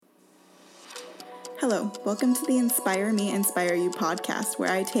Hello, welcome to the Inspire Me, Inspire You podcast,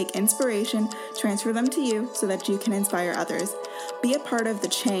 where I take inspiration, transfer them to you so that you can inspire others. Be a part of the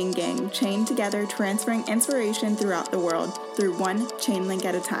Chain Gang, chained together, transferring inspiration throughout the world through one chain link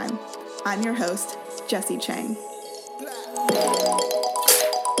at a time. I'm your host, Jessie Chang.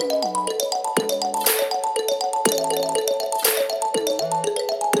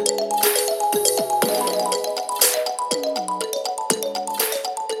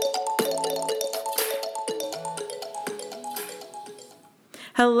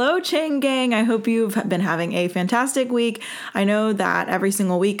 Hello, Chain Gang. I hope you've been having a fantastic week. I know that every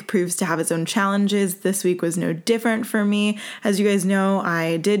single week proves to have its own challenges. This week was no different for me. As you guys know,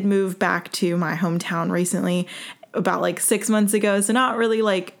 I did move back to my hometown recently, about 6 months ago. So not really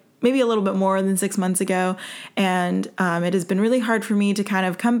maybe a little bit more than 6 months ago. And it has been really hard for me to kind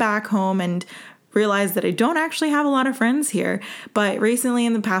of come back home and realize that I don't actually have a lot of friends here. But recently,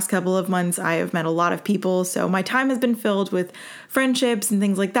 in the past couple of months, I have met a lot of people. So my time has been filled with friendships and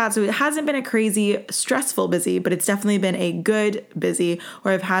things like that. So it hasn't been a crazy, stressful busy, but it's definitely been a good busy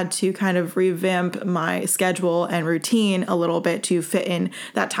where I've had to kind of revamp my schedule and routine a little bit to fit in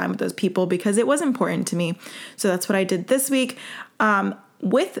that time with those people because it was important to me. So that's what I did this week.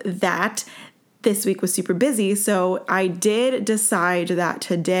 With that, this week was super busy, so I did decide that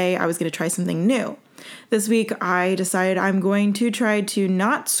today I was going to try something new. This week, I decided I'm going to try to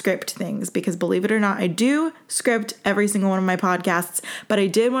not script things because, believe it or not, I do script every single one of my podcasts, but I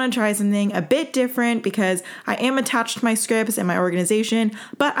did want to try something a bit different because I am attached to my scripts and my organization,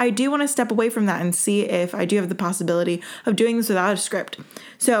 but I do want to step away from that and see if I do have the possibility of doing this without a script.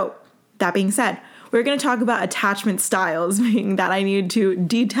 So, that being said, we're going to talk about attachment styles, meaning that I need to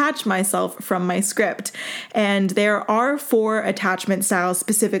detach myself from my script. And there are 4 attachment styles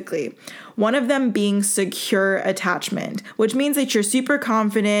specifically. One of them being secure attachment, which means that you're super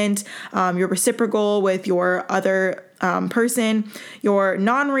confident, you're reciprocal with your other person, you're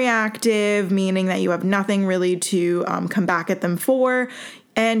non-reactive, meaning that you have nothing really to come back at them for,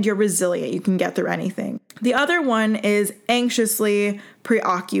 and you're resilient. You can get through anything. The other one is anxiously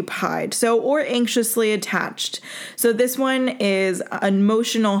preoccupied, or anxiously attached. So this one is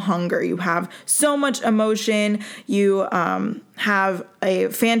emotional hunger. You have so much emotion. You have a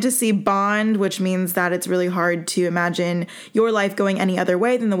fantasy bond, which means that it's really hard to imagine your life going any other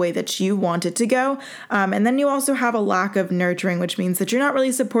way than the way that you want it to go. And then you also have a lack of nurturing, which means that you're not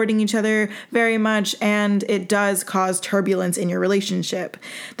really supporting each other very much, and it does cause turbulence in your relationship.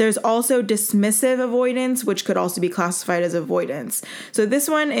 There's also dismissive avoidance, which could also be classified as avoidance. So this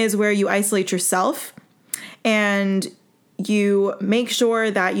one is where you isolate yourself and you make sure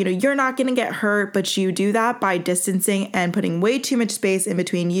that, you're not going to get hurt, but you do that by distancing and putting way too much space in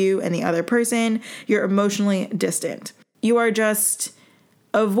between you and the other person. You're emotionally distant. You are just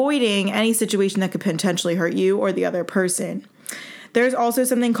avoiding any situation that could potentially hurt you or the other person. There's also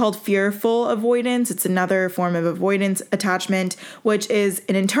something called fearful avoidance. It's another form of avoidance attachment, which is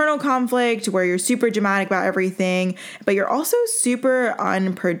an internal conflict where you're super dramatic about everything, but you're also super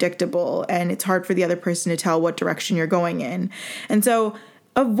unpredictable, and it's hard for the other person to tell what direction you're going in. And so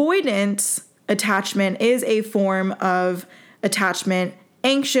avoidance attachment is a form of attachment.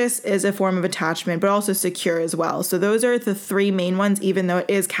 Anxious is a form of attachment, but also secure as well. So those are the 3 main ones, even though it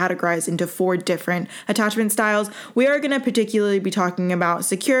is categorized into 4 different attachment styles. We are going to particularly be talking about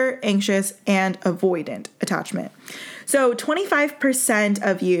secure, anxious, and avoidant attachment. So 25%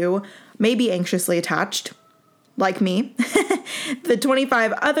 of you may be anxiously attached, like me. The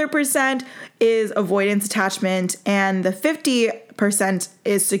 25% other is avoidance attachment, and the 50%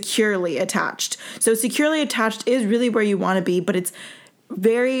 is securely attached. So securely attached is really where you want to be, but it's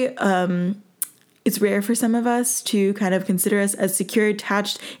it's rare for some of us to kind of consider us as secure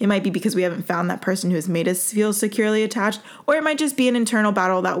attached. It might be because we haven't found that person who has made us feel securely attached, or it might just be an internal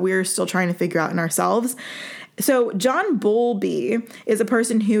battle that we're still trying to figure out in ourselves. So John Bowlby is a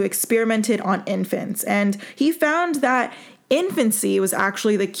person who experimented on infants, and he found that infancy was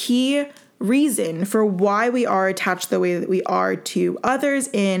actually the key reason for why we are attached the way that we are to others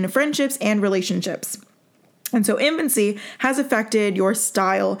in friendships and relationships. And so infancy has affected your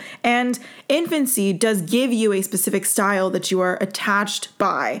style, and infancy does give you a specific style that you are attached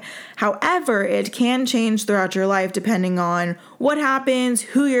by. However, it can change throughout your life depending on what happens,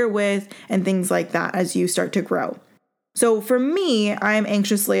 who you're with, and things like that as you start to grow. So for me, I'm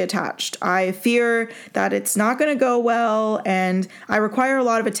anxiously attached. I fear that it's not going to go well, and I require a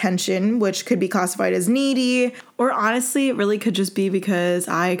lot of attention, which could be classified as needy, or honestly, it really could just be because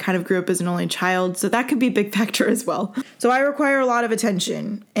I kind of grew up as an only child, so that could be a big factor as well. So I require a lot of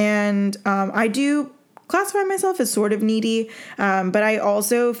attention, and I do classify myself as sort of needy, but I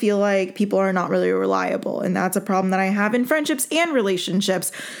also feel like people are not really reliable, and that's a problem that I have in friendships and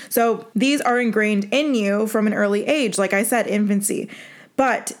relationships. So these are ingrained in you from an early age, like I said, infancy,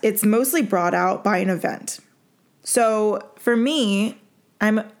 but it's mostly brought out by an event. So for me,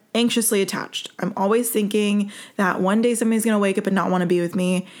 I'm anxiously attached. I'm always thinking that one day somebody's going to wake up and not want to be with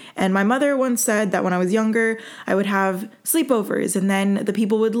me. And my mother once said that when I was younger, I would have sleepovers and then the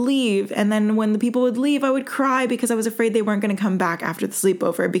people would leave. And then when the people would leave, I would cry because I was afraid they weren't going to come back after the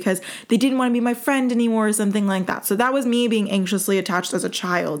sleepover because they didn't want to be my friend anymore or something like that. So that was me being anxiously attached as a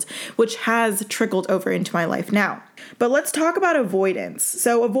child, which has trickled over into my life now. But let's talk about avoidance.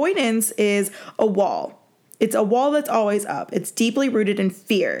 So avoidance is a wall. It's a wall that's always up. It's deeply rooted in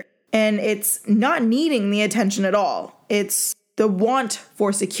fear, and it's not needing the attention at all. It's the want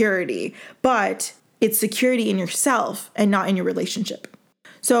for security, but it's security in yourself and not in your relationship.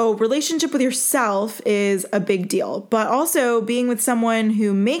 So relationship with yourself is a big deal, but also being with someone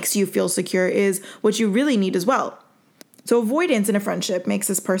who makes you feel secure is what you really need as well. So avoidance in a friendship makes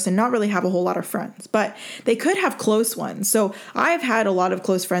this person not really have a whole lot of friends, but they could have close ones. So I've had a lot of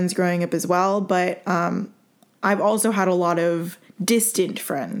close friends growing up as well, but I've also had a lot of distant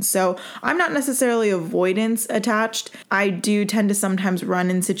friends. So I'm not necessarily avoidance attached. I do tend to sometimes run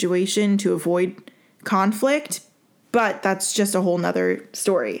in situation to avoid conflict, but that's just a whole nother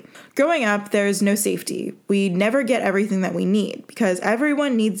story. Growing up, there's no safety. We never get everything that we need because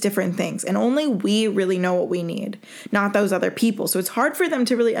everyone needs different things and only we really know what we need, not those other people. So it's hard for them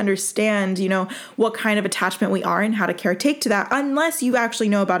to really understand, what kind of attachment we are and how to caretake to that unless you actually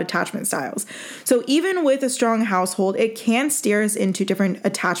know about attachment styles. So even with a strong household, it can steer us into different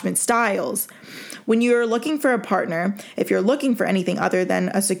attachment styles. When you're looking for a partner, if you're looking for anything other than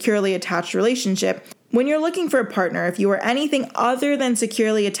a securely attached relationship, when you're looking for a partner, if you are anything other than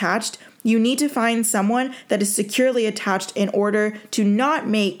securely attached, you need to find someone that is securely attached in order to not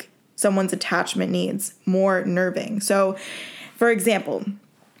make someone's attachment needs more nerving. So, for example,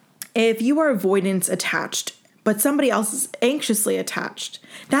 if you are avoidance attached, but somebody else is anxiously attached,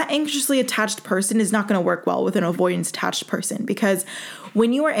 that anxiously attached person is not going to work well with an avoidance attached person because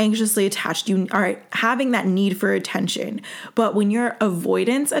when you are anxiously attached, you are having that need for attention. But when you're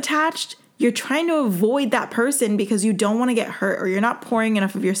avoidance attached, you're trying to avoid that person because you don't want to get hurt or you're not pouring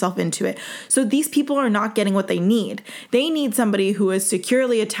enough of yourself into it. So these people are not getting what they need. They need somebody who is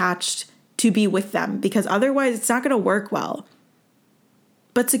securely attached to be with them because otherwise it's not going to work well.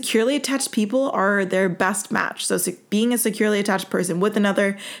 But securely attached people are their best match. So being a securely attached person with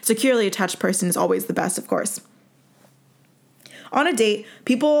another securely attached person is always the best, of course. On a date,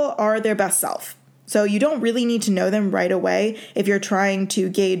 people are their best self. So you don't really need to know them right away if you're trying to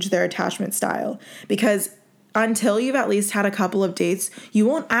gauge their attachment style, because until you've at least had a couple of dates, you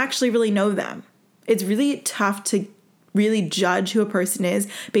won't actually really know them. It's really tough to really judge who a person is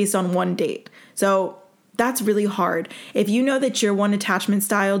based on one date. So that's really hard. If you know that you're one attachment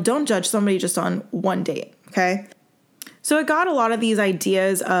style, don't judge somebody just on one date, okay? So I got a lot of these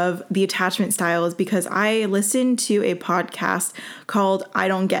ideas of the attachment styles because I listened to a podcast called I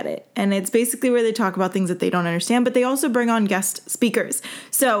Don't Get It. And it's basically where they talk about things that they don't understand, but they also bring on guest speakers.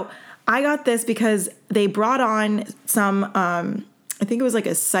 So I got this because they brought on some, I think it was like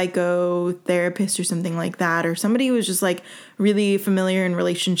a psychotherapist or something like that, or somebody who was just like really familiar in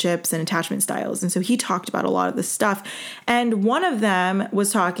relationships and attachment styles. And so he talked about a lot of this stuff. And one of them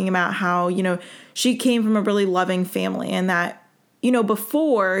was talking about how, she came from a really loving family and that,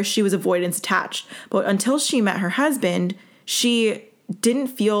 before she was avoidance attached, but until she met her husband, she didn't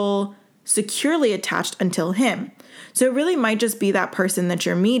feel securely attached until him. So it really might just be that person that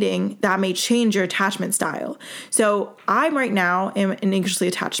you're meeting that may change your attachment style. So I'm right now am an anxiously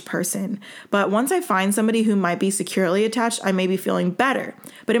attached person, but once I find somebody who might be securely attached, I may be feeling better.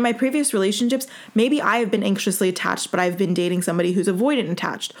 But in my previous relationships, maybe I have been anxiously attached, but I've been dating somebody who's avoidant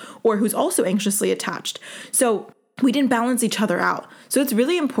attached or who's also anxiously attached. So we didn't balance each other out. So it's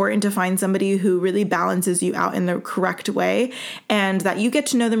really important to find somebody who really balances you out in the correct way and that you get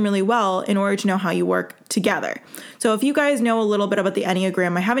to know them really well in order to know how you work together. So if you guys know a little bit about the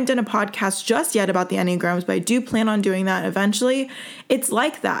Enneagram, I haven't done a podcast just yet about the Enneagrams, but I do plan on doing that eventually. It's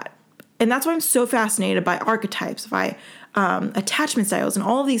like that. And that's why I'm so fascinated by archetypes, by attachment styles and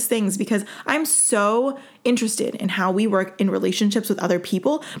all of these things, because I'm so interested in how we work in relationships with other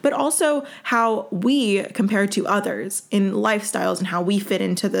people, but also how we compare to others in lifestyles and how we fit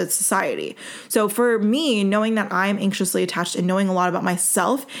into the society. So for me, knowing that I'm anxiously attached and knowing a lot about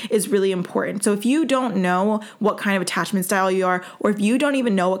myself is really important. So if you don't know what kind of attachment style you are, or if you don't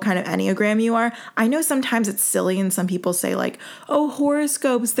even know what kind of Enneagram you are, I know sometimes it's silly and some people say like, oh,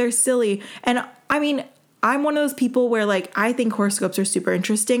 horoscopes, they're silly. And I mean, I'm one of those people where like I think horoscopes are super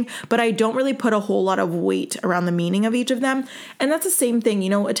interesting, but I don't really put a whole lot of weight around the meaning of each of them. And that's the same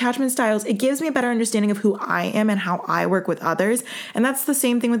thing, attachment styles, it gives me a better understanding of who I am and how I work with others. And that's the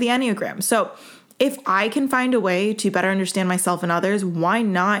same thing with the Enneagram. So if I can find a way to better understand myself and others, why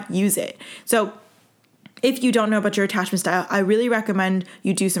not use it? So if you don't know about your attachment style, I really recommend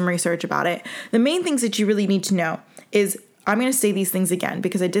you do some research about it. The main things that you really need to know is, I'm going to say these things again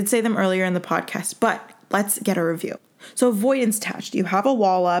because I did say them earlier in the podcast, but let's get a review. So avoidance attached, you have a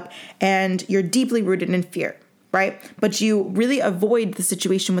wall up and you're deeply rooted in fear, right? But you really avoid the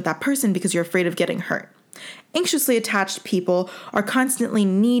situation with that person because you're afraid of getting hurt. Anxiously attached people are constantly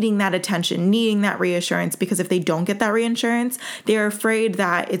needing that attention, needing that reassurance, because if they don't get that reassurance, they're afraid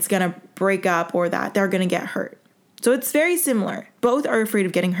that it's going to break up or that they're going to get hurt. So it's very similar. Both are afraid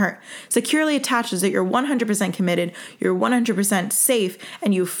of getting hurt. Securely attached is that you're 100% committed, you're 100% safe,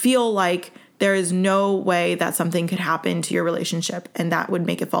 and you feel like there is no way that something could happen to your relationship and that would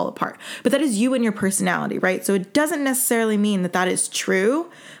make it fall apart. But that is you and your personality, right? So it doesn't necessarily mean that that is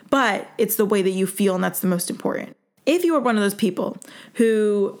true, but it's the way that you feel, and that's the most important. If you are one of those people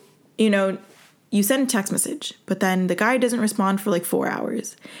who, you send a text message, but then the guy doesn't respond for like 4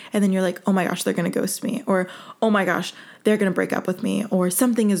 hours, and then you're like, oh my gosh, they're going to ghost me, or oh my gosh, they're going to break up with me, or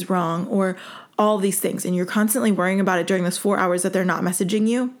something is wrong, or all these things, and you're constantly worrying about it during those 4 hours that they're not messaging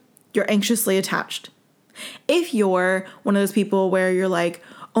you, you're anxiously attached. If you're one of those people where you're like,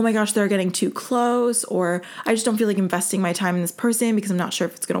 oh my gosh, they're getting too close, or I just don't feel like investing my time in this person because I'm not sure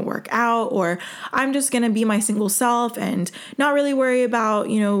if it's going to work out, or I'm just going to be my single self and not really worry about,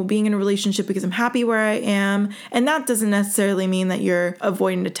 being in a relationship because I'm happy where I am. And that doesn't necessarily mean that you're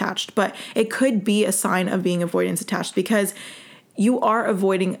avoidant attached, but it could be a sign of being avoidance attached because you are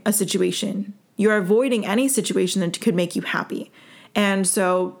avoiding a situation. You're avoiding any situation that could make you happy. And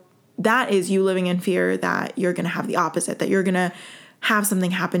so that is you living in fear that you're going to have the opposite, that you're going to have something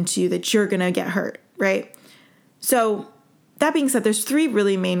happen to you, that you're going to get hurt, right? So that being said, there's 3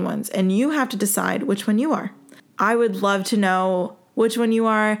 really main ones, and you have to decide which one you are. I would love to know which one you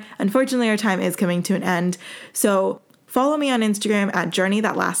are. Unfortunately, our time is coming to an end. So follow me on Instagram at journey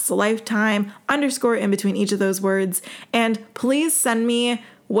that lasts a lifetime, _ in between each of those words. And please send me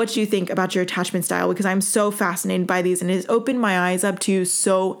what you think about your attachment style because I'm so fascinated by these and it has opened my eyes up to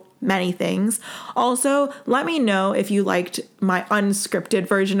so many things. Also, let me know if you liked my unscripted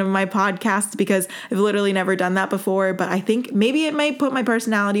version of my podcast because I've literally never done that before, but I think maybe it might put my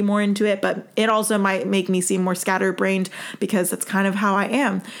personality more into it, but it also might make me seem more scatterbrained because that's kind of how I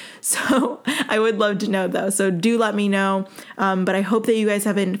am. So I would love to know though. So do let me know. But I hope that you guys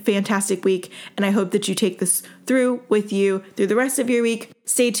have a fantastic week and I hope that you take this through with you through the rest of your week.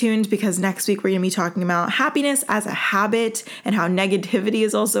 Stay tuned because next week we're going to be talking about happiness as a habit and how negativity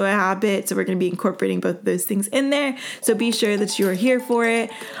is also a habit. So we're going to be incorporating both of those things in there. So be sure that you are here for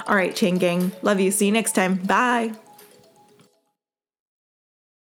it. All right, Chain Gang. Love you. See you next time. Bye.